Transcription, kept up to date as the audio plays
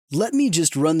"Let me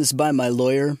just run this by my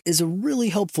lawyer" is a really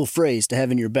helpful phrase to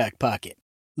have in your back pocket.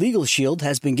 Legal Shield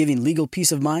has been giving legal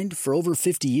peace of mind for over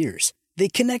 50 years. They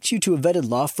connect you to a vetted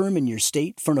law firm in your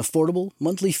state for an affordable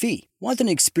monthly fee. Want an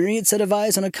experienced set of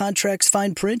eyes on a contract's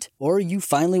fine print? Or you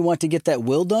finally want to get that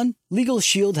will done? Legal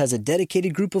Shield has a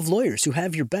dedicated group of lawyers who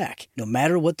have your back, no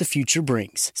matter what the future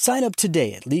brings. Sign up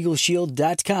today at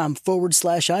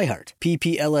LegalShield.com/iHeart.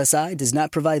 PPLSI does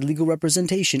not provide legal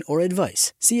representation or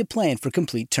advice. See a plan for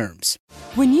complete terms.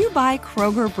 When you buy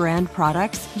Kroger brand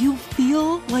products, you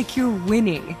feel like you're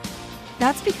winning.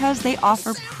 That's because they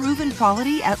offer proven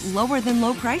quality at lower than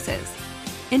low prices.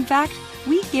 In fact,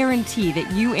 we guarantee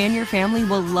that you and your family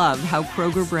will love how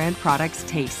Kroger brand products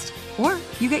taste, or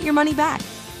you get your money back.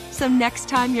 So next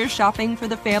time you're shopping for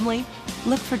the family,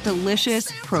 look for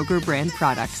delicious Kroger brand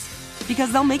products,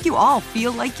 because they'll make you all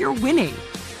feel like you're winning.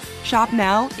 Shop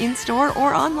now, in-store,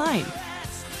 or online.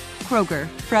 Kroger,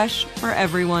 fresh for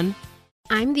everyone.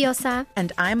 I'm Diosa.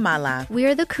 And I'm Mala. We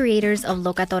are the creators of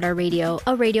Locatora Radio,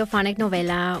 a radiophonic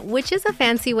novela, which is a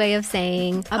fancy way of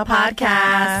saying a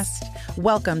podcast.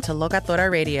 Welcome to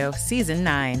Locatora Radio, Season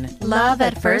 9. Love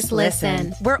at first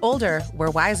listen. We're older, we're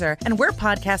wiser, and we're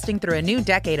podcasting through a new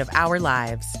decade of our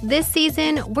lives. This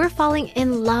season, we're falling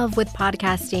in love with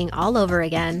podcasting all over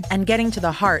again. And getting to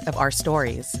the heart of our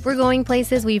stories. We're going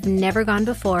places we've never gone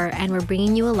before, and we're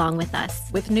bringing you along with us.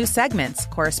 With new segments,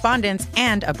 correspondence,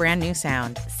 and a brand new sound.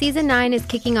 Season 9 is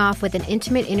kicking off with an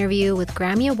intimate interview with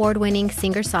Grammy Award-winning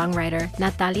singer-songwriter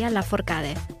Natalia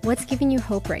Lafourcade. What's giving you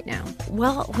hope right now?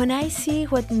 Well, when I see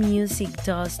what music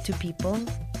does to people,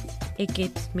 it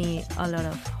gives me a lot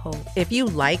of hope. If you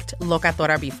liked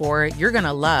Locatora before, you're going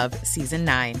to love Season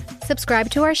 9. Subscribe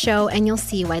to our show and you'll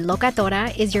see why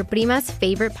Locatora is your prima's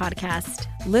favorite podcast.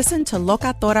 Listen to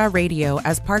Locatora Radio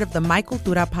as part of the My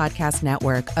Cultura Podcast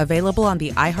Network, available on the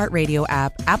iHeartRadio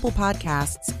app, Apple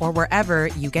Podcasts, or wherever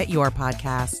you get your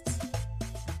podcasts.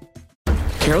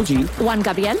 Karol G, Juan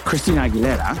Gabriel, Christina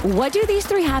Aguilera. What do these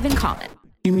three have in common?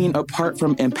 You mean apart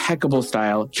from impeccable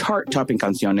style, chart-topping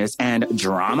canciones, and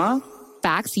drama?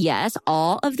 Facts, yes,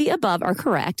 all of the above are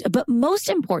correct. But most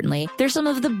importantly, they're some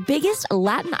of the biggest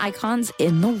Latin icons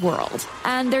in the world.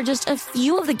 And they're just a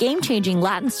few of the game-changing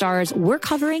Latin stars we're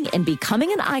covering in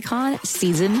Becoming an Icon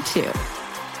Season 2.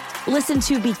 Listen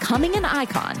to Becoming an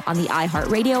Icon on the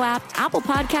iHeartRadio app, Apple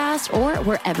Podcasts, or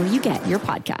wherever you get your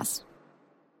podcasts.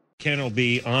 Ken will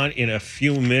be on in a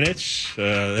few minutes.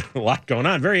 A lot going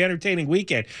on. Very entertaining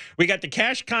weekend. We got the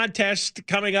cash contest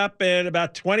coming up in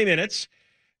about 20 minutes.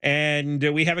 And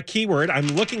we have a keyword. I'm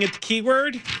looking at the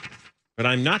keyword, but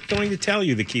I'm not going to tell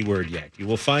you the keyword yet. You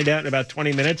will find out in about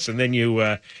 20 minutes, and then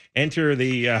you enter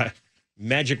the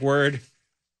magic word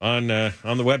on the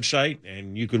website,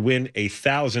 and you could win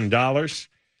 $1,000.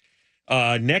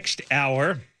 Next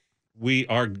hour, we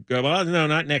are well, no,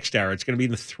 not next hour. It's going to be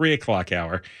in the 3 o'clock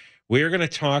hour. We are going to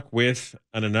talk with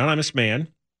an anonymous man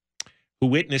who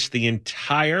witnessed the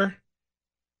entire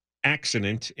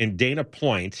accident in Dana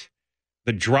Point.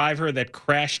 The driver that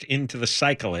crashed into the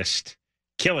cyclist,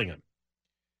 killing him.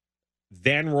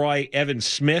 Van Roy Evans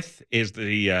Smith is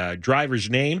the driver's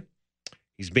name.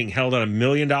 He's being held on $1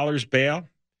 million bail.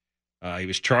 He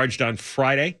was charged on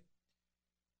Friday.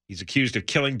 He's accused of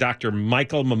killing Dr.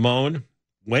 Michael Mamone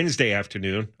Wednesday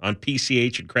afternoon on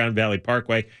PCH at Crown Valley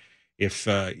Parkway. If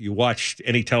you watched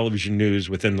any television news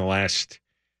within the last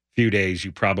few days,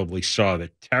 you probably saw the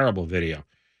terrible video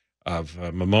of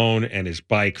Mamone and his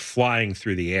bike flying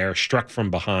through the air, struck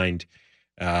from behind.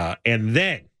 And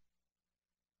then,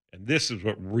 and this is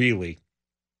what really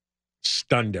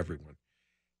stunned everyone,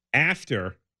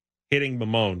 after hitting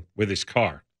Mamone with his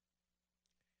car,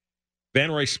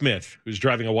 Van Roy Smith, who's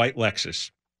driving a white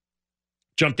Lexus,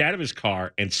 jumped out of his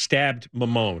car and stabbed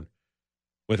Mamone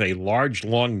with a large,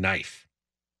 long knife.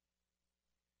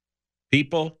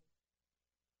 People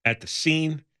at the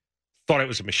scene thought it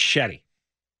was a machete.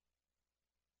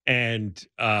 And,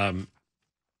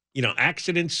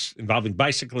 accidents involving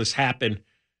bicyclists happen.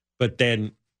 But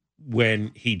then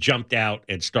when he jumped out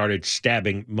and started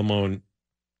stabbing Mamone,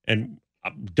 and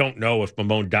I don't know if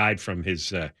Mamone died from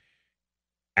his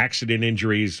accident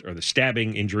injuries or the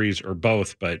stabbing injuries or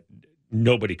both, but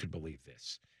nobody could believe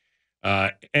this.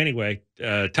 Anyway,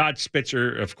 Todd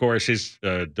Spitzer, of course, his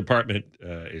department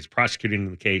is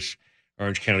prosecuting the case,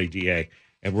 Orange County DA.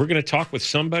 And we're going to talk with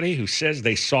somebody who says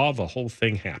they saw the whole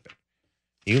thing happen.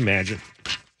 Can you imagine?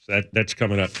 So that's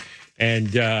coming up.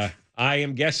 And I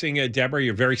am guessing, Deborah,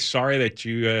 you're very sorry that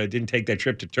you didn't take that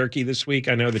trip to Turkey this week.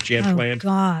 I know that you had planned. Oh,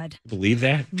 God. Believe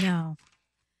that? No.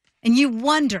 And you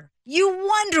wonder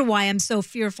why I'm so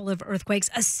fearful of earthquakes.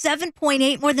 A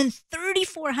 7.8, more than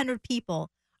 3,400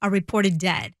 people are reported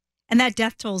dead. And that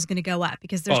death toll is going to go up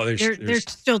because they're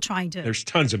still trying to. There's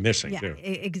tons of missing, yeah, too.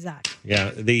 Exactly.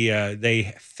 Yeah,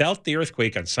 they felt the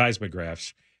earthquake on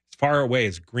seismographs as far away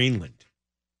as Greenland.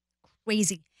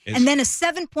 Crazy. And then a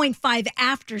 7.5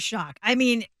 aftershock. I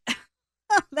mean,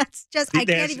 that's just, I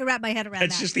can't even wrap my head around that.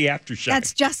 That's just the aftershock.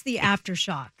 That's just the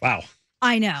aftershock. Wow.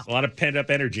 I know. There's a lot of pent-up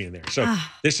energy in there. So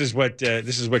this is what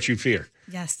you fear.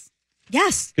 Yes.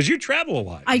 Yes. Because you travel a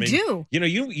lot. I do. You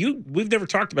know, we've never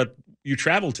talked about you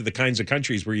travel to the kinds of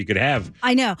countries where you could have.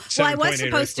 I know. Well, I was 7.8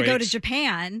 supposed to go to earthquakes.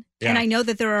 Japan, Yeah. and I know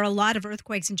that there are a lot of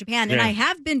earthquakes in Japan, and Yeah. I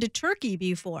have been to Turkey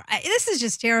before. This is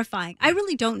just terrifying. I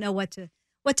really don't know what to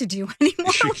do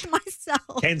anymore with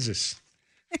myself. Kansas.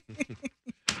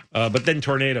 But then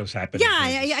tornadoes happen.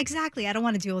 Yeah, exactly. I don't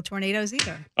want to deal with tornadoes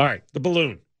either. All right, the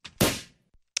balloon.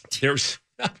 There's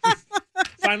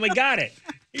finally got it.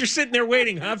 You're sitting there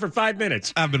waiting, huh, for 5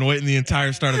 minutes. I've been waiting the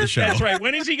entire start of the show. That's right.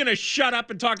 When is he going to shut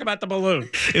up and talk about the balloon?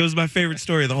 It was my favorite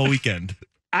story of the whole weekend.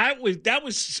 That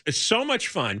was so much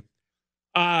fun.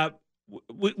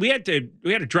 We had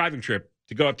a driving trip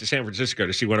to go up to San Francisco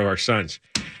to see one of our sons,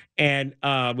 and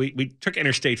we took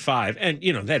Interstate 5, and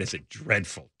you know that is a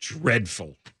dreadful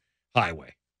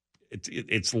highway.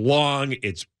 It's long,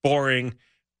 it's boring.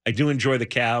 I do enjoy the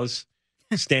cows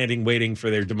standing waiting for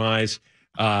their demise.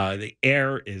 The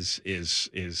air is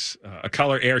a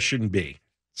color air shouldn't be.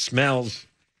 Smells.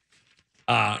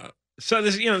 So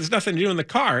there's nothing to do in the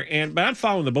car, but I'm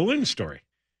following the balloon story,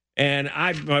 and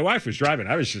my wife was driving.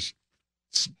 I was just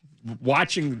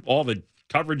watching all the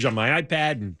coverage on my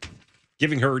iPad and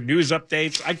giving her news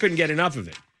updates. I couldn't get enough of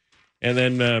it. And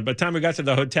then by the time we got to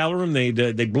the hotel room,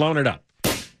 they'd blown it up,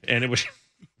 and it was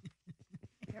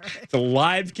the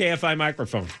live KFI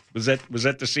microphone was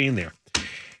at the scene there,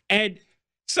 and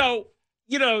so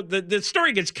the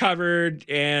story gets covered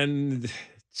and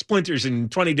splinters in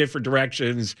 20 different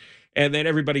directions, and then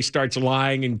everybody starts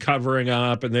lying and covering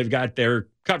up, and they've got their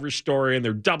cover story and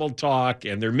their double talk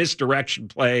and their misdirection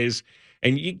plays.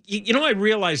 And I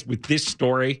realized with this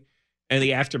story and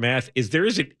the aftermath is there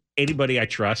isn't anybody I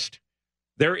trust.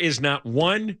 There is not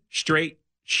one straight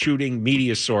shooting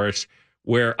media source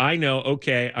where I know,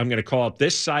 okay, I'm going to call up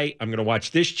this site, I'm going to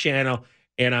watch this channel,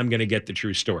 and I'm going to get the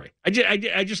true story. I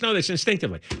just know this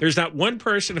instinctively. There's not one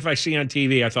person, if I see on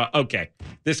TV, I thought, okay,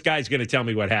 this guy's going to tell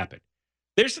me what happened.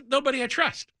 There's nobody I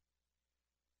trust.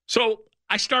 So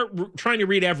I start trying to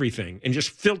read everything and just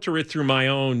filter it through my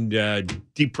own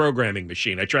deprogramming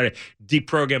machine. I try to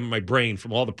deprogram my brain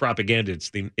from all the propaganda that's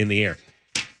in the air.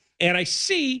 And I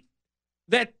see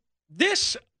that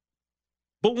this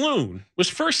balloon was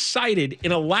first sighted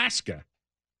in Alaska.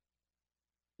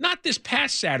 Not this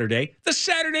past Saturday, the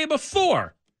Saturday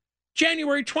before,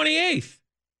 January 28th.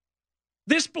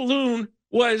 This balloon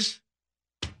was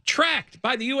tracked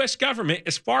by the U.S. government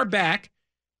as far back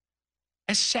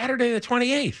as Saturday the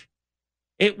 28th.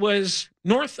 It was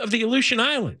north of the Aleutian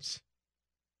Islands.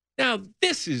 Now,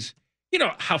 this is,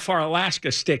 how far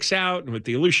Alaska sticks out, and with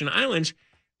the Aleutian Islands,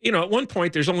 at one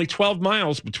point, there's only 12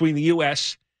 miles between the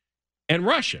U.S. and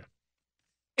Russia.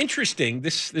 Interesting,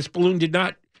 this balloon did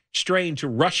not stray into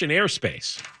Russian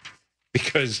airspace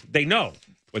because they know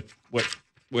what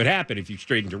would happen if you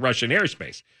strayed into Russian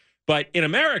airspace. But in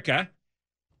America,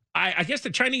 I guess the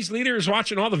Chinese leader is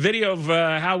watching all the video of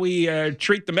how we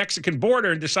treat the Mexican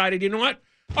border and decided, you know what?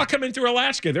 I'll come in through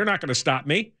Alaska. They're not going to stop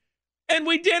me. And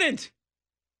we didn't.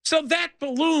 So that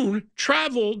balloon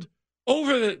traveled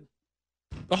over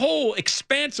the whole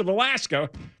expanse of Alaska,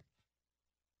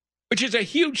 which is a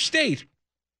huge state,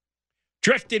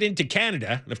 drifted into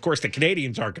Canada, and of course the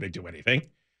Canadians aren't going to do anything,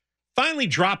 finally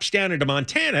drops down into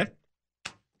Montana,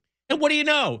 and what do you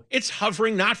know? It's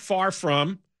hovering not far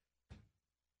from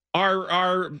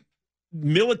our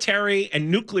military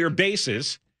and nuclear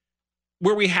bases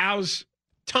where we house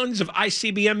tons of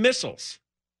ICBM missiles.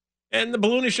 And the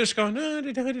balloon is just going,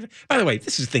 By the way,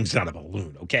 this thing's not a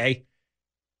balloon, okay?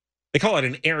 They call it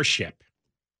an airship.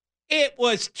 It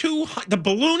was the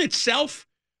balloon itself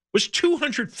was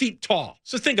 200 feet tall.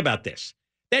 So think about this.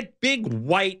 That big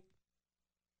white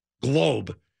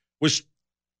globe was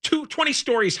 20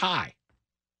 stories high.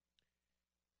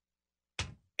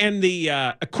 And the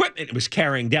equipment it was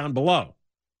carrying down below,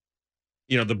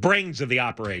 the brains of the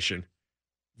operation,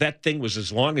 that thing was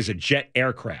as long as a jet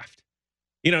aircraft.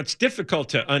 It's difficult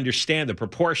to understand the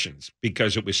proportions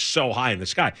because it was so high in the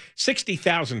sky,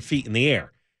 60,000 feet in the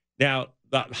air. Now,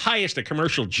 the highest a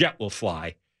commercial jet will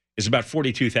fly is about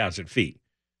 42,000 feet.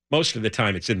 Most of the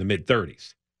time, it's in the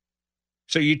mid-30s.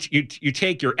 So you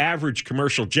take your average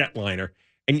commercial jetliner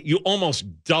and you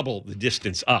almost double the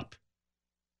distance up.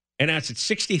 And that's at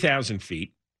 60,000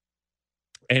 feet.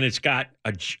 and it's got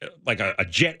a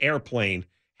jet airplane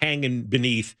hanging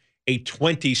beneath a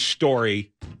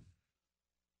 20-story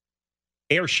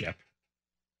airship.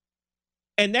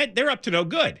 And that they're up to no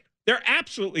good. They're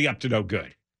absolutely up to no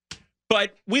good.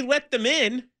 But we let them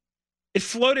in. It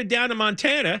floated down to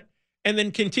Montana and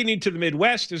then continued to the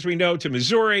Midwest, as we know, to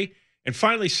Missouri, and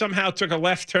finally somehow took a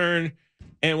left turn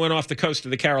and went off the coast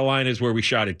of the Carolinas where we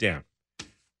shot it down.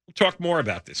 We'll talk more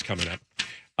about this coming up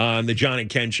on the John and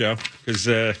Ken Show, because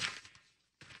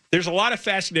there's a lot of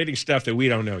fascinating stuff that we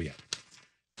don't know yet.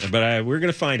 But we're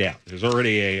going to find out. There's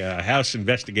already a House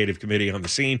investigative committee on the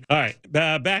scene. All right,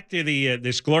 back to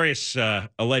this glorious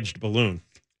alleged balloon,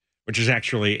 which is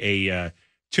actually a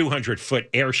 200-foot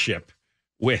airship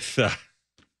with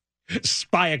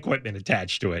spy equipment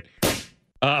attached to it.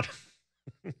 I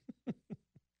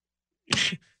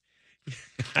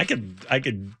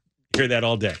could hear that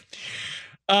all day.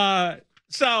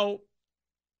 So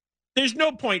there's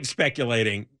no point in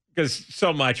speculating because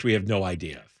so much we have no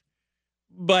idea of.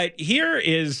 But here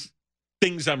is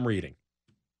things I'm reading.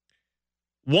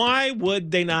 Why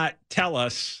would they not tell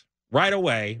us right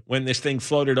away when this thing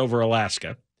floated over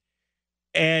Alaska?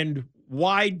 And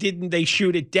why didn't they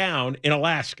shoot it down in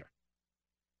Alaska?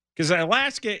 Because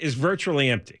Alaska is virtually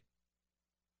empty.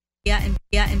 Yeah.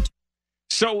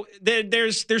 So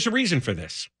there's a reason for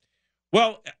this.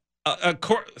 Well,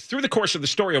 through the course of the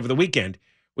story over the weekend,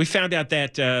 we found out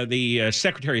that the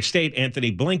Secretary of State,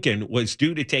 Anthony Blinken, was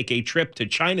due to take a trip to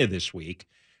China this week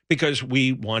because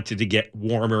we wanted to get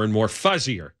warmer and more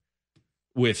fuzzier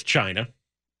with China,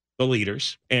 the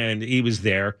leaders. And he was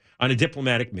there on a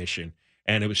diplomatic mission,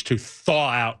 and it was to thaw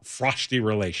out frosty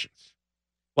relations.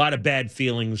 A lot of bad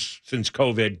feelings since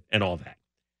COVID and all that.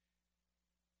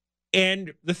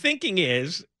 And the thinking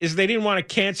is they didn't want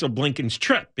to cancel Blinken's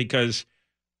trip because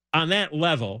on that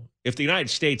level, if the United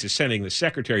States is sending the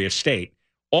Secretary of State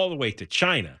all the way to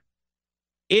China,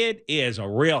 it is a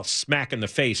real smack in the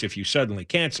face if you suddenly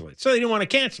cancel it. So they didn't want to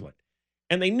cancel it.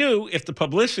 And they knew if the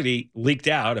publicity leaked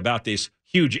out about this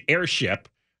huge airship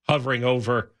hovering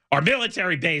over our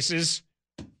military bases,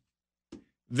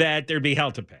 that there'd be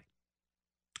hell to pay.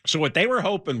 So what they were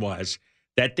hoping was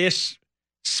that this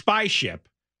spy ship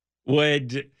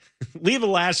would leave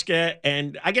Alaska,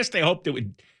 and I guess they hoped it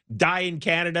would die in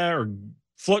Canada or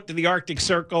float to the Arctic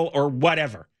Circle or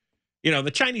whatever. You know,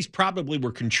 the Chinese probably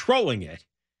were controlling it,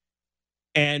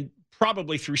 and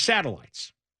probably through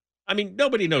satellites. I mean,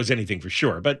 nobody knows anything for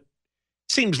sure, but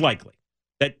seems likely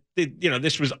that,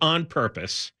 this was on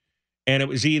purpose, and it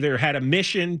was either had a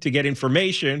mission to get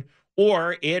information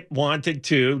or it wanted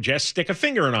to just stick a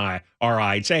finger in our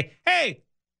eye and say, hey,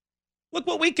 look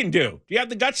what we can do. Do you have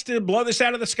the guts to blow this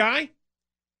out of the sky?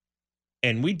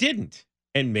 And we didn't.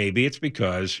 And maybe it's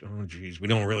because, we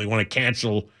don't really want to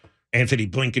cancel Anthony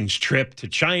Blinken's trip to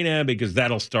China because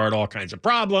that'll start all kinds of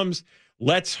problems.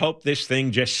 Let's hope this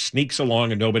thing just sneaks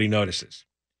along and nobody notices.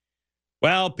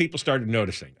 Well, people started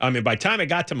noticing. I mean, by the time I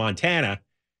got to Montana,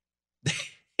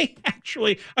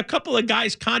 actually, a couple of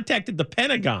guys contacted the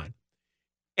Pentagon.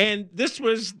 And this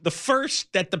was the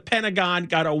first that the Pentagon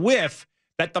got a whiff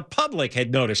that the public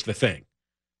had noticed the thing.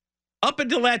 Up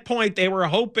until that point, they were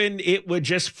hoping it would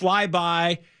just fly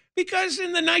by because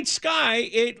in the night sky,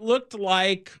 it looked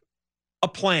like a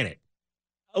planet.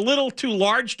 A little too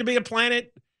large to be a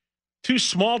planet, too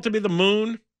small to be the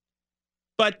moon.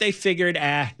 But they figured,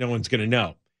 no one's going to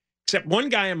know. Except one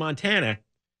guy in Montana,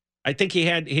 I think he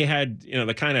had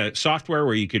the kind of software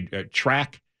where you could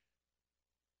track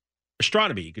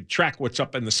astronomy. You could track what's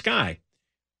up in the sky.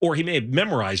 Or he may have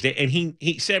memorized it, and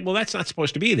he said, well, that's not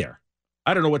supposed to be there.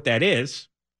 I don't know what that is.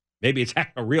 Maybe it's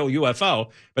a real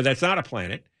UFO, but that's not a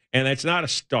planet, and that's not a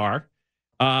star.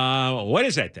 What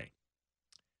is that thing?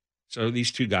 So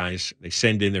these two guys, they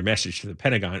send in their message to the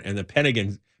Pentagon, and the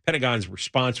Pentagon's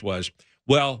response was,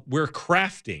 well, we're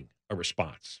crafting a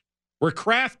response. We're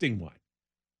crafting one,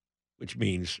 which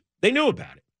means they knew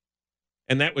about it.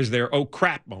 And that was their oh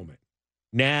crap moment.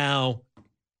 Now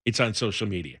it's on social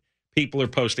media. People are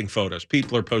posting photos.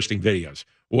 People are posting videos.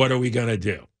 What are we going to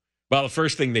do? Well, the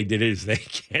first thing they did is they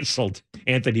canceled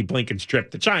Anthony Blinken's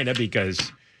trip to China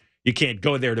because you can't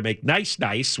go there to make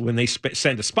nice when they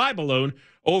send a spy balloon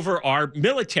over our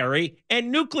military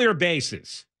and nuclear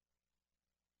bases.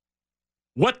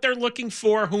 What they're looking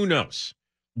for, who knows?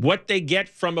 What they get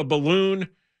from a balloon,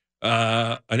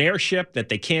 an airship that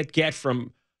they can't get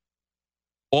from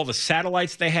all the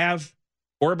satellites they have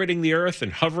orbiting the Earth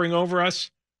and hovering over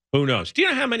us, who knows? Do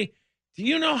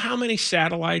you know how many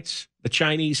satellites the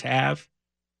Chinese have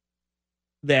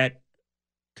that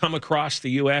come across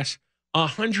the U.S.?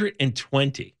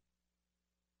 120.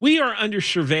 We are under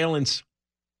surveillance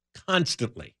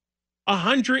constantly.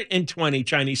 120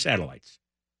 Chinese satellites.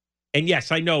 And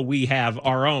yes, I know we have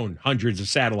our own hundreds of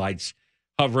satellites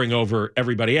hovering over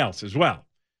everybody else as well.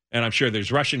 And I'm sure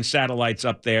there's Russian satellites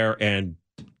up there and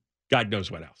God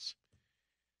knows what else.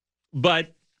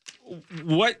 But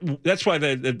that's why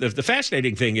the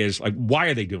fascinating thing is, like, why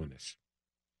are they doing this?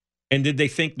 And did they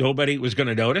think nobody was going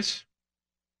to notice?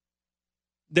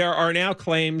 There are now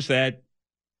claims that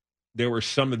there were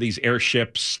some of these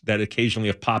airships that occasionally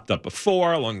have popped up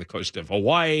before along the coast of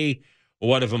Hawaii.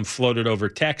 One of them floated over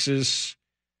Texas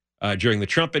during the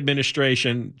Trump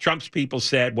administration. Trump's people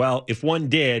said, well, if one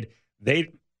did,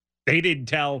 they didn't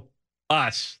tell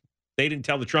us. They didn't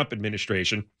tell the Trump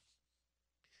administration.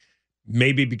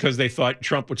 Maybe because they thought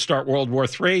Trump would start World War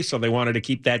III, so they wanted to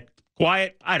keep that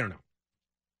quiet. I don't know.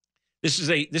 This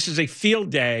is a field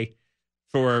day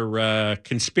for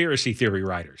conspiracy theory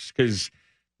writers, because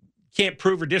you can't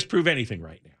prove or disprove anything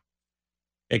right now,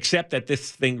 except that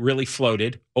this thing really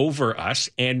floated over us,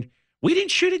 and we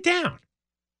didn't shoot it down.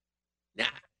 Now,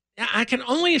 I can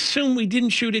only assume we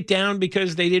didn't shoot it down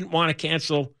because they didn't want to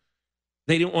cancel.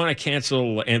 They didn't want to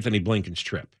cancel Anthony Blinken's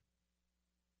trip.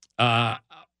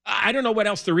 I don't know what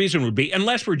else the reason would be,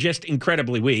 unless we're just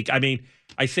incredibly weak. I mean,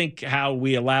 I think how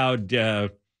we allowed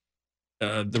the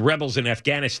rebels in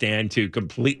Afghanistan to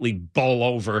completely bowl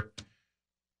over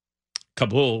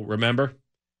Kabul, remember?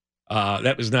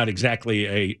 That was not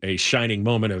exactly a shining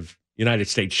moment of United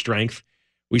States strength.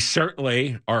 We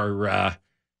certainly are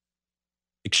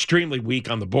extremely weak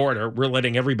on the border. We're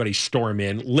letting everybody storm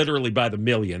in, literally by the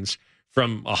millions,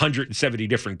 from 170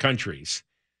 different countries.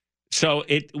 So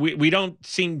we don't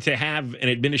seem to have an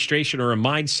administration or a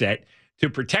mindset to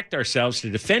protect ourselves, to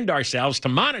defend ourselves, to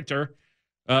monitor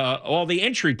all the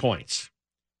entry points,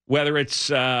 whether it's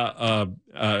a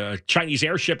Chinese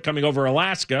airship coming over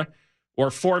Alaska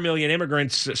or 4 million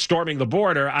immigrants storming the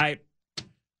border. I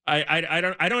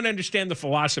don't understand the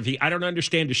philosophy. I don't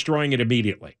understand destroying it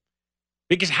immediately.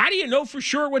 Because how do you know for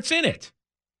sure what's in it?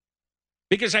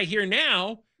 Because I hear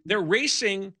now they're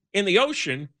racing in the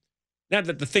ocean now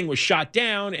that the thing was shot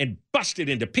down and busted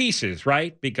into pieces,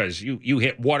 right? Because you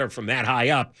hit water from that high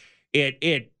up,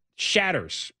 it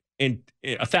shatters in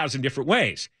 1,000 different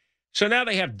ways. So now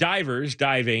they have divers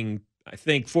diving, I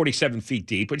think, 47 feet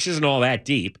deep, which isn't all that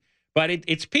deep, but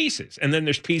it's pieces. And then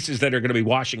there's pieces that are going to be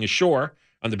washing ashore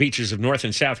on the beaches of North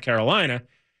and South Carolina.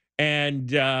 And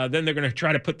then they're going to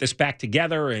try to put this back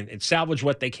together and salvage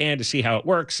what they can to see how it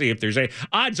works, see if there's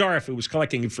odds are if it was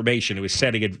collecting information, it was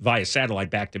sending it via satellite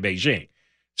back to Beijing.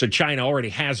 So China already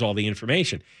has all the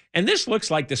information. And this looks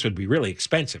like this would be really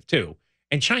expensive, too.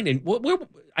 And China,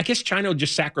 I guess China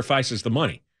just sacrifices the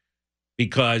money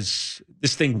because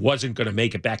this thing wasn't going to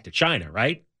make it back to China,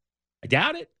 right? I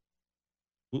doubt it.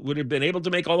 Would it have been able to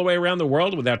make all the way around the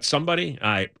world without somebody?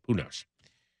 Who knows?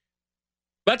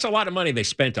 That's a lot of money they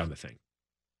spent on the thing.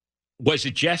 Was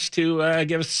it just to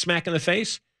give us a smack in the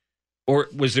face? Or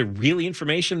was there really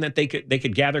information that they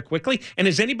could gather quickly? And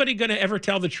is anybody going to ever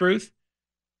tell the truth?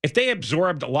 If they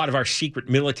absorbed a lot of our secret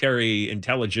military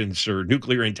intelligence or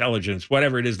nuclear intelligence,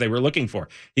 whatever it is they were looking for,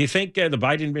 do you think the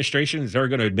Biden administration is ever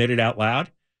going to admit it out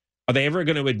loud? Are they ever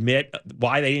going to admit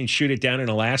why they didn't shoot it down in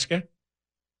Alaska?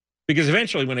 Because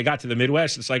eventually when it got to the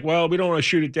Midwest, it's like, well, we don't want to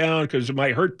shoot it down because it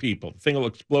might hurt people. The thing will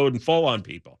explode and fall on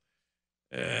people.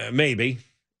 Maybe,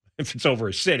 if it's over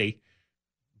a city.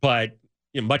 But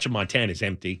much of Montana is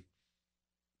empty.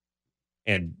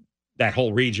 And that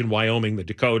whole region, Wyoming, the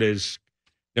Dakotas,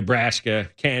 Nebraska,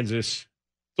 Kansas,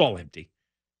 it's all empty.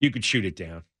 You could shoot it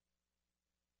down.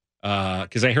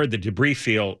 Because I heard the debris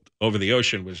field over the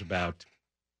ocean was about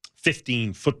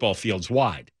 15 football fields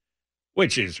wide,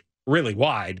 which is really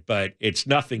wide, but it's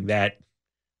nothing that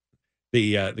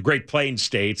the Great Plains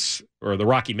states or the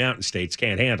Rocky Mountain states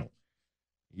can't handle.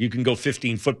 You can go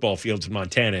 15 football fields in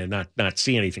Montana and not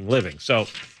see anything living. So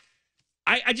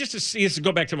I just to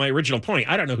go back to my original point,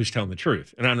 I don't know who's telling the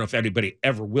truth, and I don't know if anybody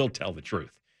ever will tell the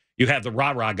truth. You have the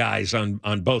rah-rah guys on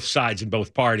both sides and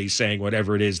both parties saying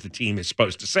whatever it is the team is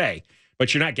supposed to say,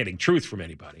 but you're not getting truth from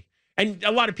anybody. And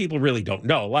a lot of people really don't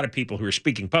know. A lot of people who are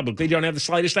speaking publicly don't have the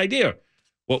slightest idea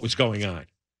what was going on.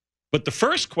 But the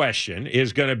first question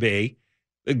is going to be,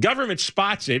 the government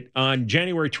spots it on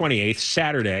January 28th,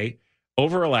 Saturday,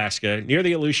 over Alaska, near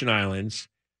the Aleutian Islands.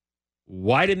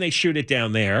 Why didn't they shoot it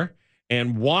down there?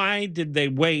 And why did they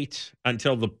wait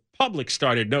until the public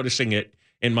started noticing it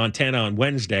in Montana on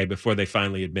Wednesday before they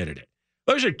finally admitted it?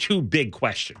 Those are two big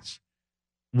questions.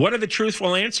 What are the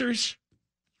truthful answers?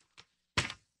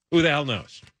 Who the hell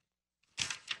knows?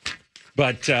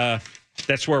 But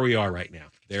that's where we are right now.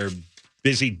 They're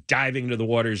busy diving into the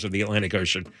waters of the Atlantic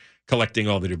Ocean, collecting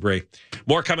all the debris.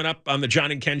 More coming up on the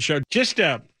John and Ken Show. Just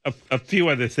a few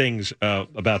other things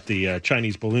about the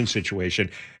Chinese balloon situation.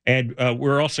 And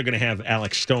we're also going to have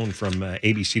Alex Stone from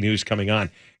ABC News coming on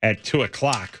at 2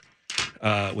 o'clock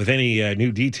with any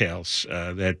new details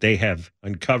that they have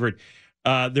uncovered.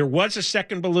 There was a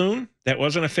second balloon. That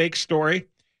wasn't a fake story.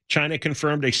 China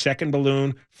confirmed a second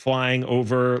balloon flying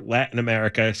over Latin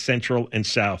America, Central and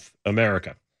South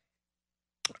America.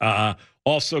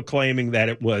 Also claiming that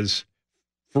it was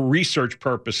for research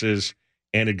purposes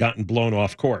and had gotten blown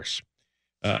off course.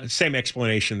 Same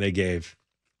explanation they gave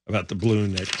about the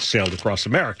balloon that sailed across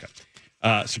America.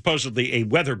 Supposedly a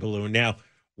weather balloon. Now,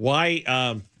 why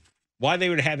they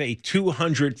would have a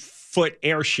 200-foot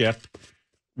airship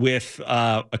with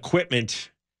equipment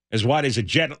as wide as a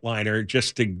jetliner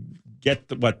just to get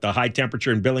the high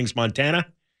temperature in Billings, Montana?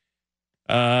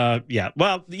 Yeah.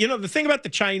 Well, the thing about the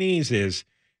Chinese is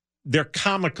they're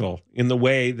comical in the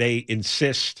way they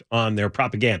insist on their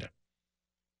propaganda.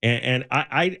 And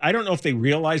I don't know if they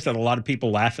realize that a lot of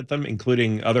people laugh at them,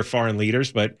 including other foreign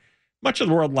leaders, but much of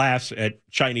the world laughs at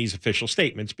Chinese official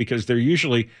statements because they're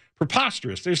usually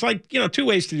preposterous. There's two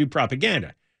ways to do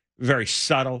propaganda. Very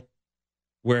subtle,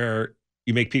 where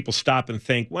you make people stop and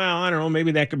think, well, I don't know,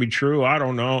 maybe that could be true. I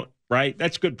don't know, right?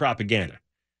 That's good propaganda.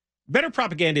 Better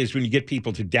propaganda is when you get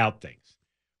people to doubt things.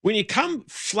 When you come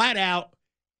flat out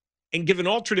and give an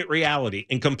alternate reality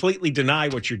and completely deny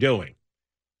what you're doing,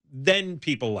 then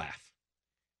people laugh.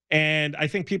 And I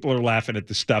think people are laughing at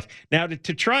this stuff. Now,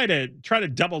 to try to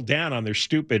double down on their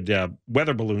stupid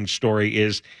weather balloon story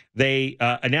is they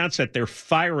announced that they're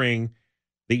firing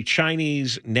the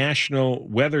Chinese National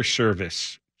Weather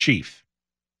Service chief,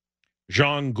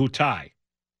 Zhang Guotai.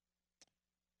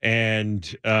 And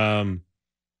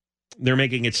they're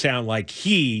making it sound like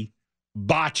he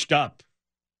botched up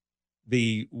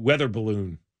the weather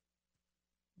balloon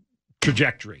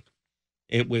trajectory.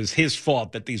 It was his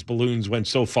fault that these balloons went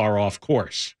so far off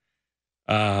course.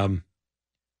 The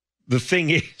thing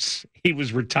is, he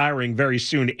was retiring very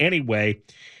soon anyway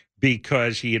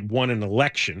because he had won an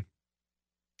election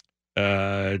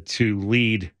to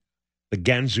lead the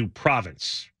Gansu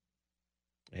province,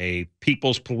 a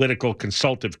People's Political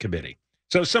Consultative Committee.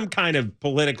 So some kind of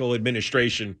political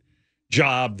administration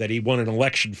job that he won an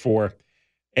election for.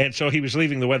 And so he was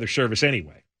leaving the Weather Service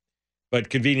anyway. But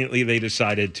conveniently, they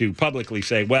decided to publicly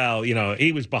say, well,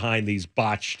 he was behind these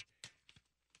botched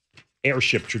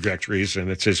airship trajectories, and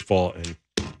it's his fault.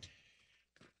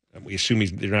 And we assume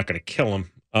they're not going to kill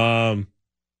him.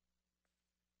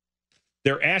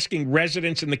 They're asking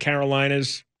residents in the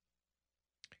Carolinas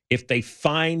if they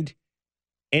find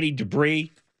any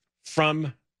debris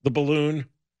from the balloon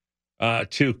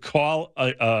to call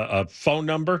a phone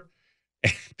number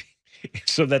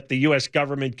so that the U.S.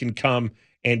 government can come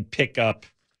and pick up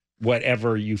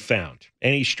whatever you found.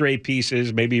 Any stray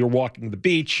pieces, maybe you're walking the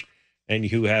beach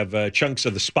and you have chunks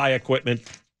of the spy equipment,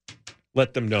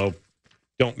 let them know.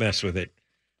 Don't mess with it.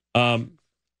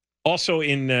 Also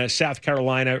in South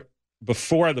Carolina,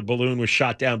 before the balloon was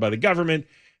shot down by the government,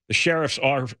 the sheriff's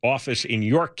office in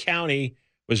York County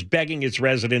was begging its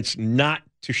residents not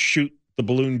to shoot the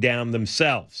balloon down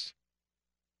themselves.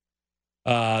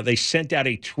 They sent out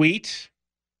a tweet.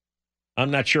 I'm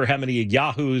not sure how many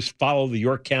yahoos follow the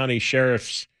York County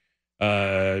Sheriff's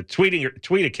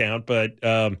tweet account, but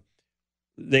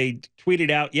they tweeted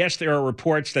out, yes, there are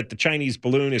reports that the Chinese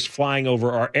balloon is flying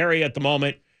over our area at the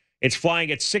moment. It's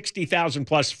flying at 60,000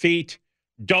 plus feet.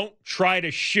 Don't try to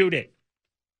shoot it,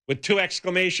 with 2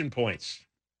 exclamation points.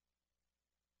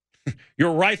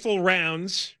 Your rifle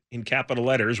rounds, in capital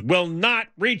letters, will not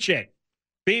reach it.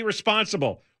 Be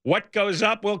responsible. What goes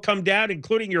up will come down,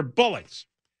 including your bullets.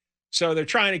 So they're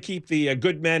trying to keep the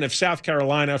good men of South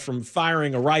Carolina from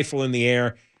firing a rifle in the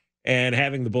air and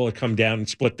having the bullet come down and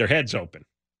split their heads open.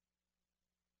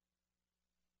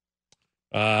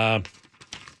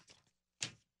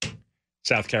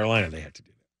 South Carolina, they had to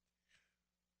do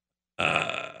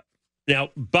that. Now,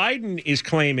 Biden is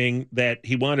claiming that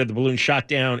he wanted the balloon shot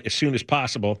down as soon as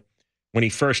possible when he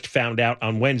first found out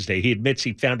on Wednesday. He admits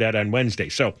he found out on Wednesday.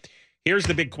 So here's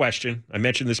the big question. I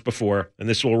mentioned this before, and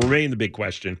this will remain the big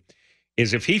question,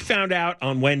 is if he found out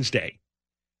on Wednesday,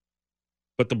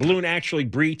 but the balloon actually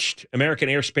breached American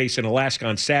airspace in Alaska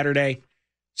on Saturday,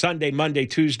 Sunday, Monday,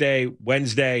 Tuesday,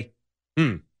 Wednesday,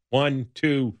 1,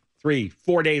 2, 3,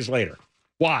 4 days later.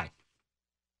 Why?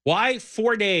 Why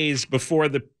 4 days before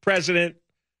the president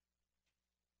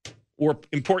or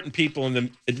important people in the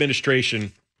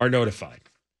administration are notified?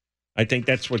 I think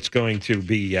that's what's going to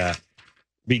be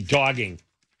dogging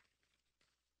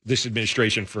this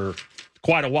administration for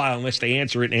quite a while, unless they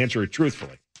answer it and answer it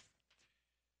truthfully.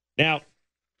 Now,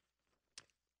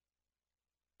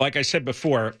 like I said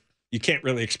before, you can't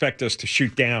really expect us to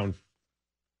shoot down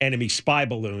enemy spy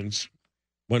balloons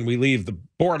when we leave the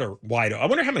border wide open. I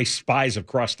wonder how many spies have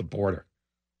crossed the border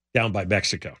down by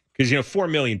Mexico. Because, 4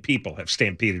 million people have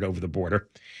stampeded over the border.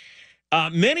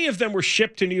 Many of them were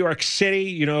shipped to New York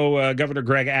City. Governor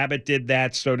Greg Abbott did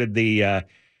that. So did the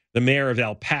mayor of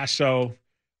El Paso,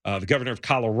 the governor of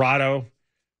Colorado.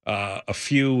 A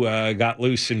few got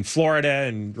loose in Florida,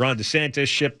 and Ron DeSantis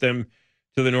shipped them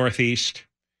to the Northeast.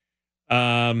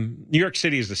 New York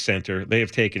City is the center. They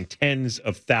have taken tens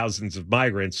of thousands of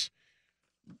migrants.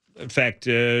 In fact,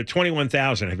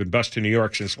 21,000 have been bused to New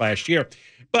York since last year.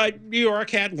 But New York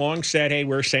had long said, hey,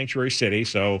 we're a sanctuary city,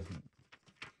 so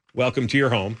welcome to your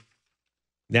home,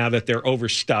 now that they're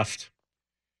overstuffed.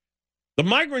 The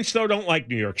migrants, though, don't like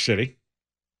New York City.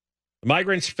 The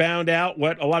migrants found out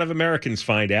what a lot of Americans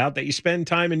find out, that you spend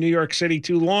time in New York City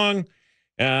too long,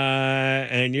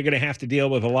 and you're going to have to deal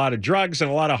with a lot of drugs and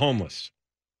a lot of homeless.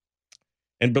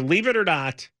 And believe it or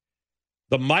not,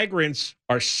 the migrants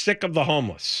are sick of the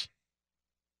homeless.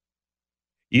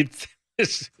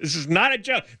 This is not a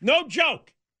joke. No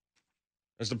joke,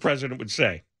 as the president would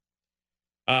say.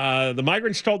 The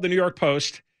migrants told the New York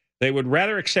Post they would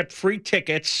rather accept free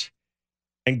tickets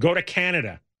and go to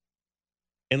Canada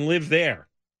and live there.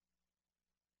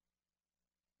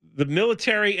 The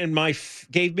military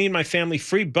gave me and my family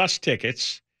free bus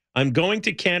tickets. I'm going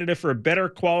to Canada for a better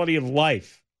quality of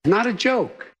life. Not a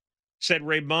joke, said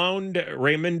Raymond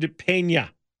Peña.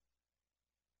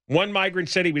 One migrant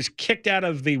said he was kicked out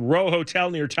of the Row Hotel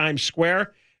near Times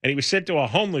Square, and he was sent to a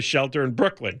homeless shelter in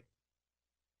Brooklyn.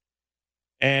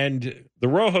 And the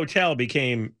Row Hotel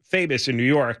became famous in New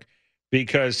York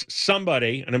because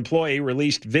somebody, an employee,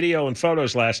 released video and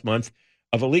photos last month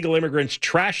of illegal immigrants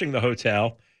trashing the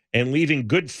hotel and leaving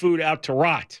good food out to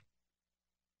rot.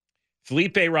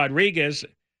 Felipe Rodriguez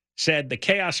said the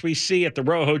chaos we see at the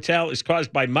Row Hotel is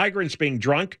caused by migrants being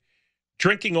drunk,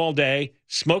 drinking all day,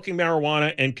 smoking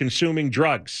marijuana, and consuming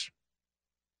drugs.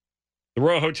 The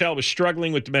Row Hotel was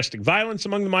struggling with domestic violence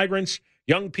among the migrants,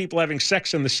 young people having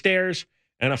sex in the stairs,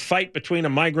 and a fight between a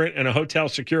migrant and a hotel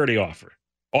security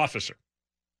officer.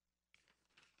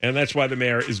 And that's why the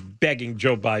mayor is begging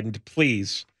Joe Biden to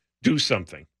please do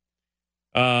something.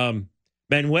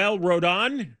 Manuel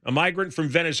Rodon, a migrant from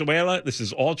Venezuela, this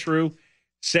is all true,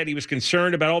 said he was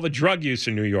concerned about all the drug use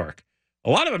in New York. A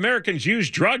lot of Americans use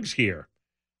drugs here.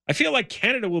 I feel like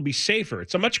Canada will be safer.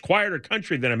 It's a much quieter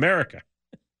country than America.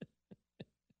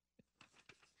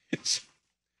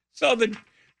 So the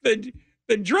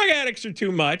drug addicts are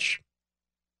too much.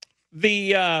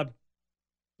 The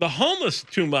homeless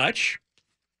too much.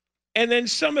 And then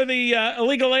some of the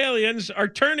illegal aliens are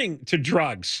turning to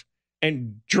drugs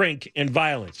and drink and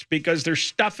violence because they're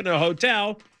stuffed in a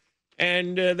hotel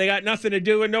and they got nothing to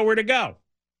do and nowhere to go.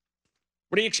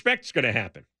 What do you expect is going to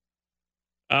happen?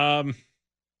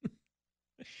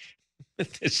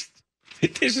 This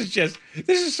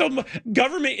is so much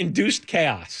government-induced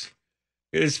chaos.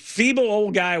 This feeble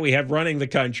old guy we have running the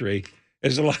country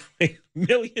is allowing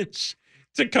millions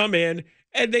to come in,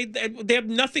 and they have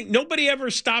nothing. Nobody ever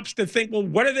stops to think, well,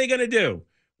 what are they going to do?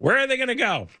 Where are they going to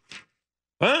go?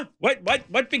 Huh?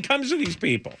 What becomes of these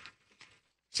people?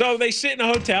 So they sit in a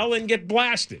hotel and get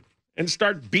blasted and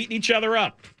start beating each other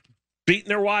up, beating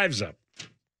their wives up.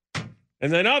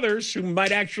 And then others who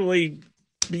might actually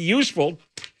be useful,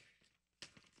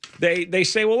 they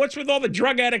say, well, what's with all the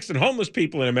drug addicts and homeless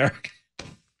people in America?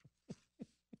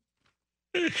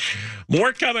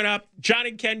 More coming up. John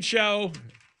and Ken show.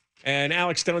 And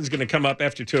Alex Stone's going to come up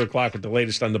after 2 o'clock with the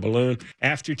latest on the balloon.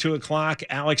 After 2 o'clock,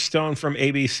 Alex Stone from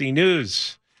ABC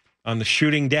News on the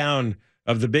shooting down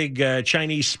of the big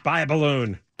Chinese spy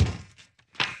balloon.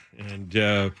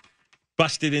 And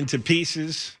busted into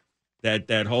pieces.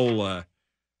 That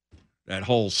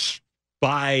whole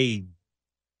spy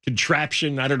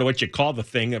contraption, I don't know what you call the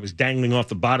thing that was dangling off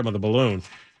the bottom of the balloon.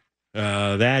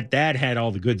 That had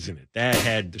all the goods in it. That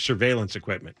had the surveillance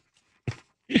equipment.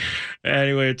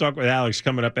 Anyway, we'll talk with Alex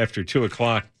coming up after 2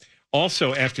 o'clock.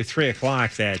 Also, after 3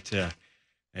 o'clock, that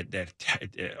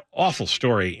awful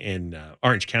story in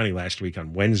Orange County last week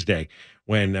on Wednesday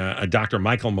when a Dr.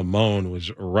 Michael Mamone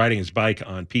was riding his bike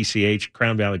on PCH,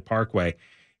 Crown Valley Parkway,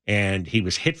 and he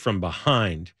was hit from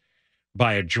behind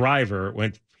by a driver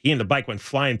when he and the bike went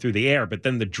flying through the air. But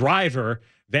then the driver,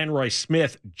 Van Roy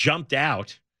Smith, jumped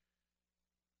out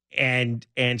and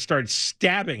started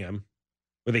stabbing him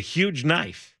with a huge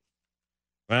knife.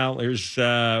 Well,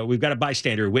 we've got a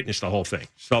bystander who witnessed the whole thing,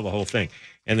 saw the whole thing.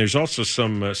 And there's also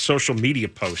some social media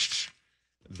posts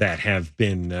that have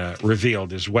been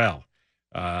revealed as well.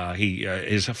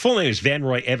 His full name is Van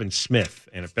Roy Evan Smith,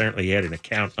 and apparently he had an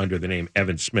account under the name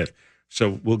Evan Smith.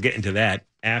 So we'll get into that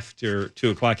after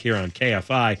 2 o'clock here on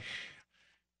KFI.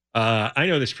 I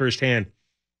know this firsthand.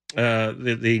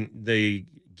 The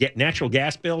natural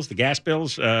gas bills, the gas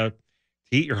bills to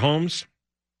heat your homes.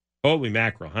 Holy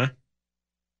mackerel, huh?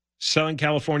 Southern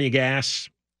California Gas,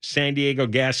 San Diego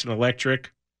Gas and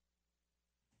Electric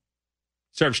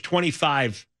serves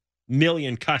 25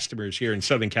 million customers here in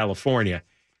Southern California.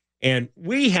 And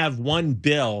we have one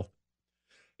bill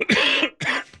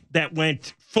that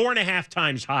went 4.5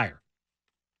 times higher.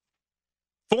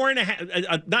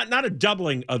 4.5, not a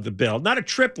doubling of the bill, not a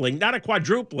tripling, not a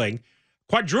quadrupling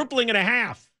and a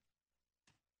half.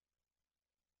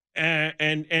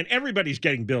 And everybody's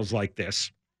getting bills like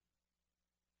this.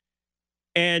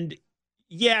 And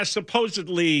yeah,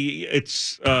 supposedly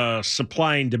it's a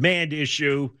supply and demand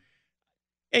issue.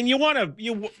 And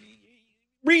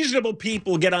reasonable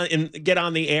people get on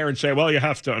the air and say, well, you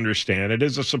have to understand it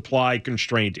is a supply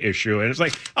constraint issue. And it's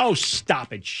like, oh,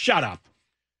 stop it. Shut up.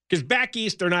 Because back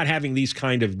east, they're not having these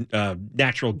kind of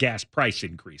natural gas price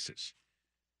increases.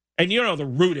 And the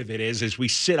root of it is we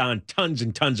sit on tons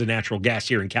and tons of natural gas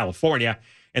here in California,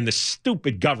 and the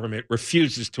stupid government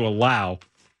refuses to allow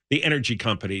the energy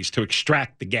companies to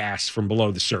extract the gas from below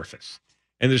the surface.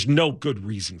 And there's no good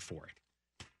reason for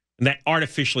it. And that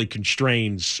artificially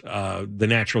constrains the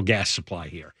natural gas supply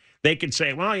here. They could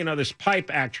say, well, this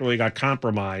pipe actually got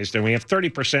compromised and we have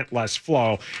 30% less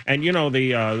flow. And,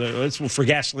 for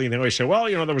gasoline, they always say, well,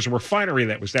 there was a refinery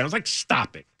that was down. It's like,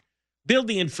 stop it. Build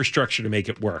the infrastructure to make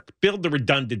it work. Build the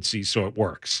redundancy so it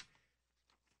works.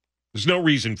 There's no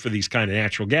reason for these kind of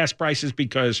natural gas prices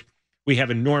because we have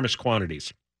enormous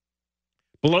quantities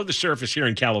below the surface here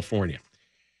in California.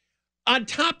 On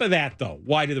top of that, though,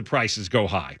 why do the prices go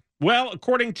high? Well,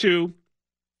 according to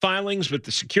filings with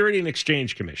the Security and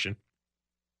Exchange Commission,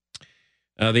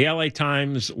 the LA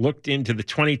Times looked into the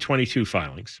 2022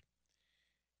 filings,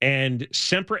 and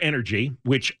Sempra Energy,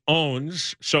 which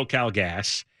owns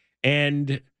SoCalGas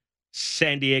and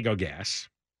San Diego Gas,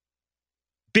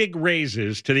 big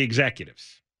raises to the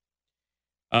executives.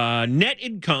 Net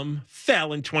income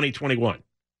fell in 2021.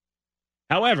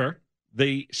 However,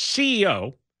 the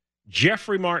CEO,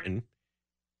 Jeffrey Martin,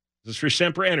 this is for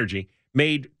Sempra Energy,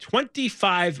 made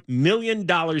 $25 million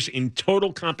in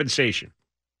total compensation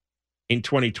in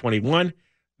 2021.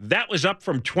 That was up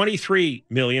from $23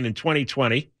 million in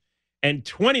 2020 and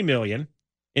 $20 million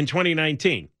in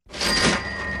 2019.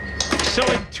 So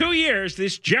in 2 years,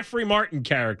 this Jeffrey Martin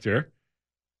character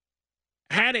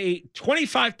had a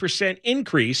 25%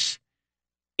 increase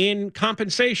in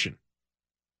compensation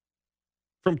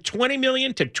from $20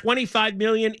 million to $25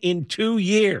 million in 2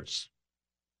 years.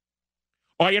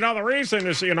 Well, the reason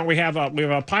is, we have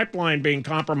a pipeline being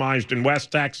compromised in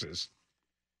West Texas.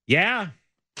 Yeah.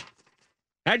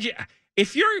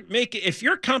 If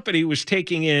your company was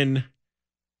taking in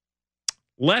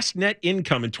less net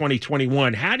income in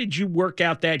 2021, how did you work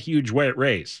out that huge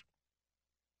raise?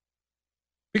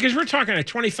 Because we're talking a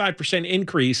 25%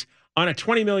 increase on a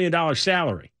 $20 million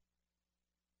salary.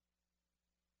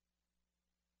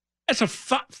 That's a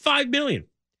 $5 million.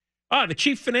 The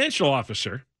chief financial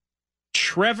officer,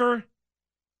 Trevor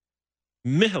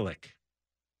Mihalik,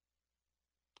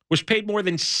 was paid more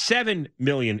than $7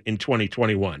 million in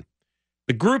 2021.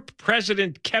 The group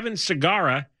president, Kevin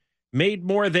Segara, made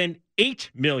more than $8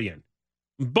 million.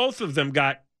 Both of them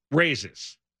got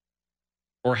raises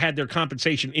or had their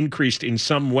compensation increased in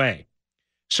some way.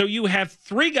 So you have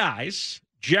three guys,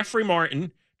 Jeffrey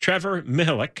Martin, Trevor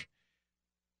Mihalik,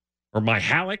 or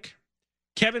Mihalik,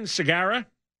 Kevin Segara.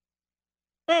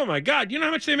 Oh, my God. You know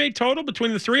how much they made total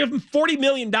between the three of them? $40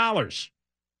 million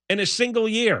in a single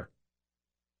year.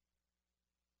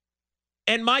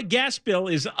 And my gas bill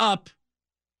is up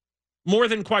more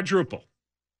than quadruple.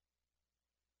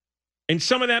 And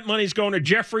some of that money's going to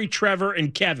Jeffrey, Trevor,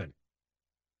 and Kevin.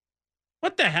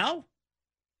 What the hell?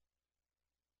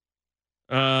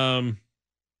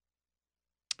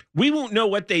 We won't know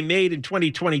what they made in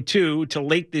 2022 till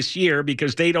late this year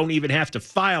because they don't even have to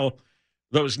file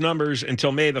those numbers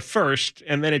until May the 1st,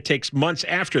 and then it takes months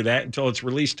after that until it's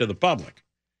released to the public.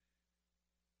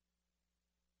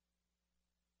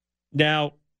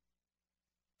 Now,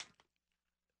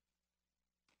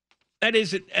 that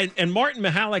is it. And Martin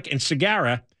Mihalik and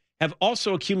Segara have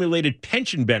also accumulated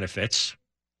pension benefits.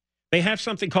 They have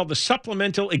something called the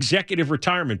Supplemental Executive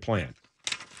Retirement Plan.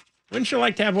 Wouldn't you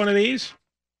like to have one of these?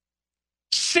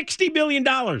 $60 million.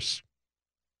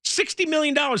 $60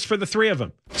 million for the three of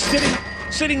them,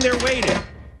 sitting there waiting.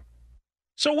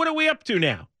 So what are we up to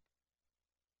now?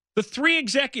 The three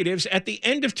executives at the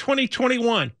end of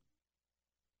 2021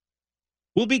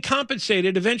 will be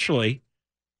compensated eventually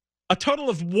a total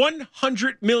of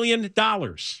 $100 million.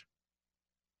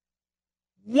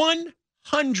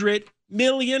 $100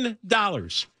 million.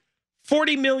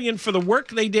 $40 million for the work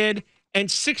they did and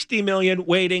 $60 million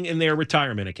waiting in their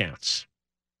retirement accounts.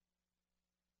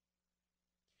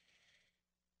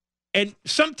 And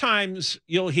sometimes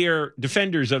you'll hear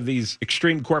defenders of these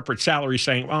extreme corporate salaries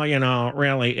saying, well, you know,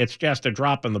 really, it's just a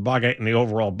drop in the bucket in the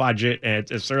overall budget,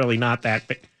 and it's really not that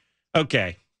big.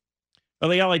 Okay. Well,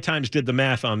 the LA Times did the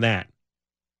math on that.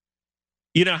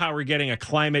 You know how we're getting a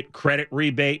climate credit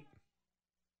rebate?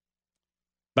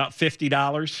 About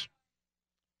 $50.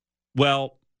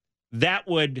 Well, that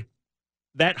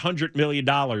 $100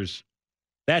 million,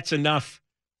 that's enough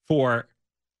for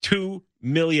 2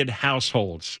 million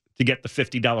households to get the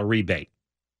 $50 rebate.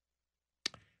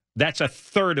 That's a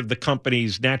third of the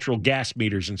company's natural gas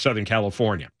meters in Southern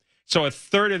California. So a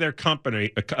third of their customers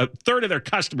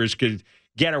could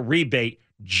get a rebate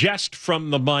just from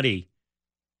the money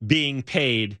being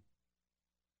paid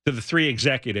to the three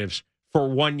executives for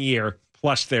 1 year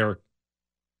plus their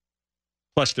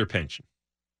pension.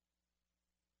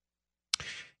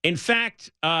 In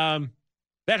fact,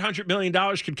 that $100 million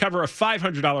could cover a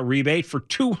 $500 rebate for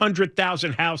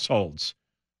 200,000 households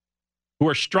who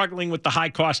are struggling with the high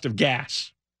cost of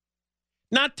gas.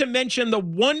 Not to mention the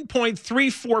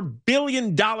 $1.34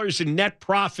 billion in net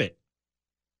profit.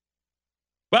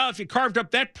 Well, if you carved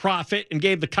up that profit and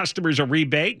gave the customers a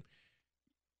rebate,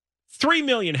 3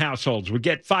 million households would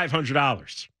get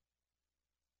 $500.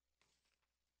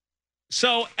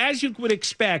 So, as you would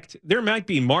expect, there might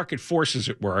be market forces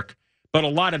at work, but a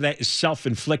lot of that is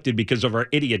self-inflicted because of our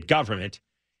idiot government.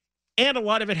 And a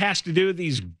lot of it has to do with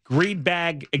these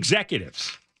greenbag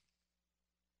executives.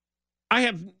 I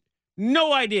have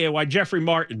no idea why Jeffrey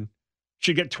Martin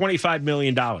should get $25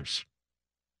 million. Of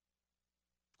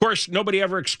course, nobody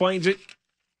ever explains it.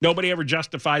 Nobody ever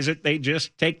justifies it. They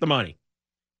just take the money.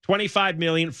 $25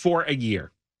 million for a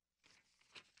year.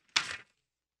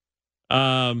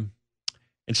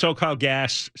 And SoCal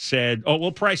Gas said, oh,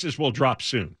 well, prices will drop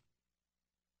soon.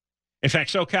 In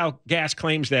fact, SoCal Gas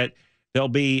claims that there'll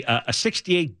be a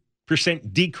 68%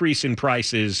 decrease in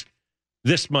prices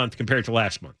this month compared to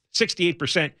last month.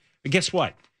 68%. But guess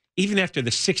what? Even after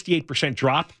the 68%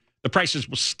 drop, the prices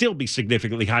will still be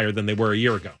significantly higher than they were a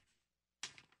year ago.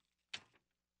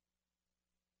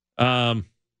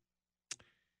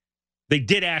 They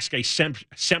did ask a Sempra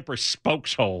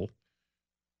spokeshole.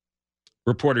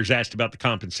 Reporters asked about the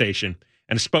compensation,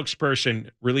 and a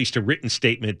spokesperson released a written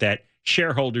statement that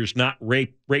shareholders, not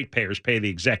ratepayers, pay the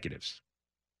executives.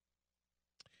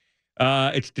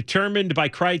 It's determined by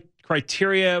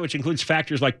criteria, which includes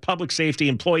factors like public safety,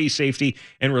 employee safety,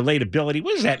 and relatability.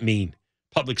 What does that mean?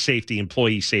 Public safety,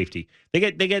 employee safety.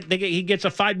 He gets a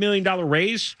 $5 million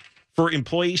raise for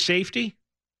employee safety.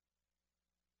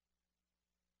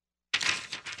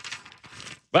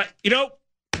 But, you know,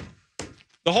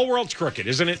 the whole world's crooked,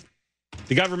 isn't it?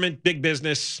 The government, big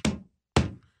business,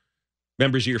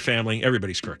 members of your family,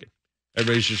 everybody's crooked.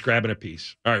 Everybody's just grabbing a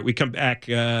piece. All right, we come back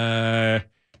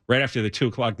right after the 2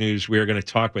 o'clock news. We are going to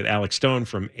talk with Alex Stone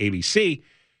from ABC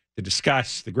to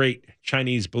discuss the great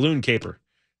Chinese balloon caper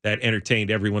that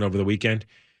entertained everyone over the weekend.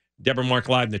 Deborah Mark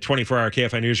live in the 24-hour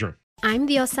KFI newsroom. I'm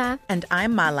Diosa. And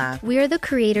I'm Mala. We are the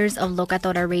creators of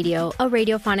Locatora Radio, a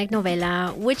radiophonic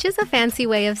novela, which is a fancy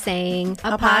way of saying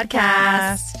a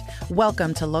podcast.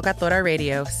 Welcome to Locatora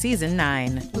Radio, Season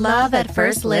 9. Love at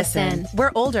first listen. We're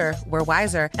older, we're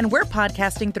wiser, and we're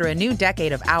podcasting through a new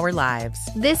decade of our lives.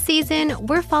 This season,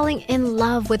 we're falling in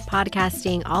love with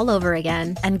podcasting all over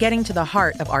again. And getting to the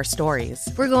heart of our stories.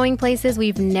 We're going places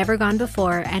we've never gone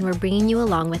before, and we're bringing you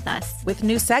along with us. With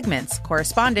new segments,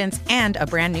 correspondence, and a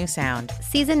brand new sound.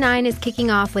 Season 9 is kicking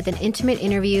off with an intimate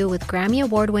interview with Grammy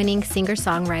Award-winning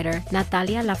singer-songwriter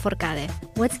Natalia Lafourcade.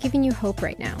 What's giving you hope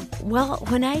right now? Well,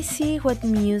 when I see what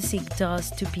music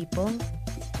does to people,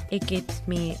 it gives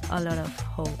me a lot of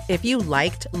hope. If you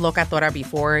liked Locatora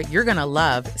before, you're going to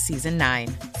love Season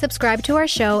 9. Subscribe to our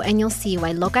show and you'll see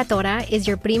why Locatora is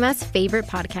your prima's favorite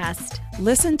podcast.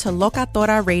 Listen to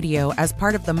Locatora Radio as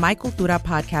part of the My Cultura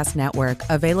Podcast Network,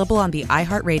 available on the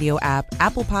iHeartRadio app,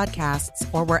 Apple Podcasts,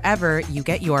 or wherever you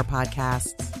get your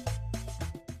podcasts.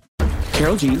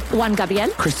 Karol G, Juan Gabriel,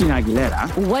 Christina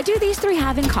Aguilera. What do these three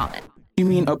have in common? You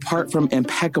mean apart from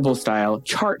impeccable style,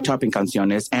 chart-topping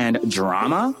canciones, and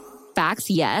drama? Facts,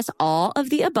 yes, all of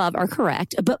the above are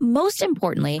correct. But most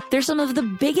importantly, they're some of the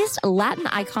biggest Latin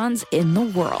icons in the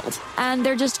world. And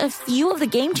they're just a few of the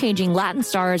game-changing Latin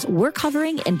stars we're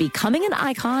covering in Becoming an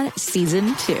Icon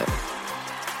Season 2.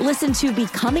 Listen to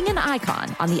Becoming an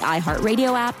Icon on the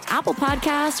iHeartRadio app, Apple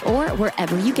Podcasts, or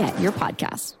wherever you get your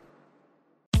podcasts.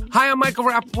 Hi, I'm Michael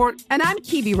Rappaport. And I'm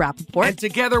Kibi Rappaport. And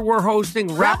together we're hosting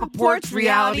Rappaport's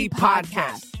Reality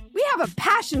Podcast. We have a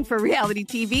passion for reality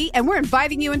TV, and we're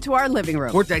inviting you into our living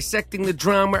room. We're dissecting the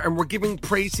drama, and we're giving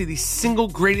praise to the single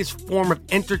greatest form of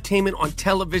entertainment on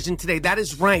television today. That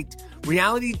is right.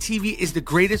 Reality TV is the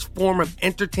greatest form of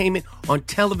entertainment on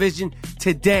television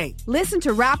today. Listen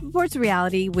to Rappaport's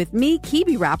Reality with me,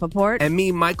 Kibi Rappaport. And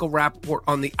me, Michael Rappaport,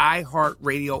 on the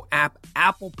iHeartRadio app,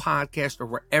 Apple Podcast, or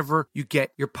wherever you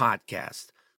get your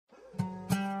podcast.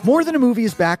 More Than a Movie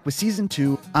is back with Season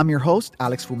 2. I'm your host,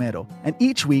 Alex Fumero. And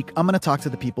each week, I'm going to talk to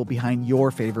the people behind your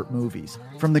favorite movies.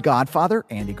 From The Godfather,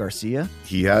 Andy Garcia.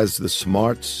 He has the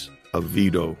smarts of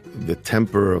Vito, the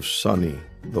temper of Sonny,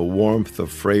 the warmth of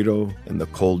Fredo, and the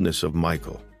coldness of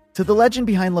Michael. To the legend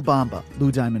behind La Bamba,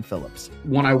 Lou Diamond Phillips.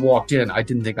 When I walked in, I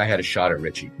didn't think I had a shot at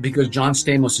Richie because John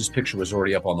Stamos' picture was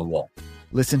already up on the wall.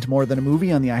 Listen to More Than a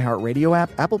Movie on the iHeartRadio app,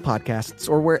 Apple Podcasts,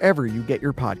 or wherever you get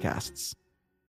your podcasts.